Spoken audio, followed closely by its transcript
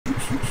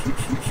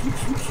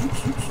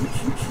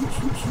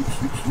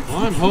Well,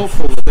 I'm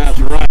hopeful that that's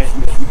right.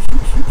 But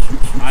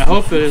I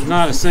hope that it's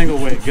not a single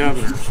weight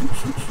governor.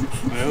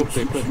 I hope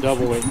they put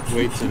double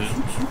weights in it.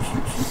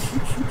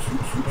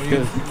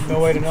 Well, no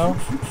way to know?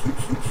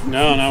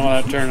 No, not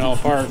without turning it all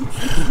apart.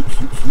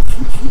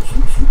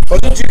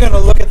 Wasn't you going to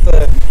look at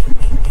the...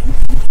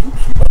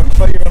 I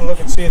thought you were going to look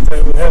and see if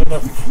it would have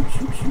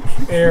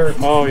enough air.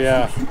 Oh,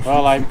 yeah.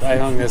 Well, I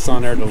hung this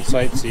on there to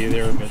sight see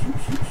there, but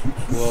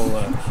we'll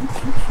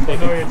I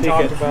know you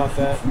talked about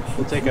that.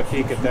 We'll take a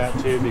peek at that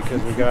too,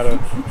 because we got to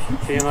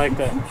seem like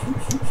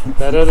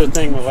that other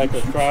thing with like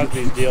with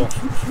Crosby's deal.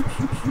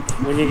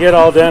 When you get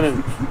all done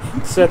and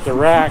set the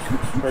rack,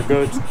 or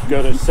go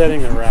to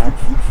setting the rack,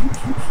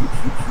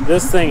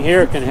 this thing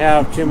here can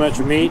have too much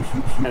meat,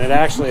 and it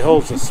actually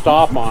holds a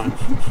stop on,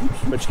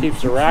 which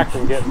keeps the rack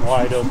from getting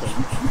wide open.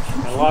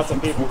 And lots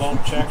of people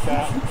don't check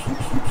that.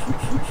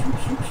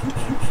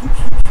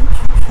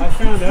 I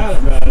found out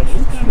about it.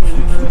 It's kind of an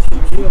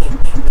interesting deal.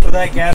 So that gas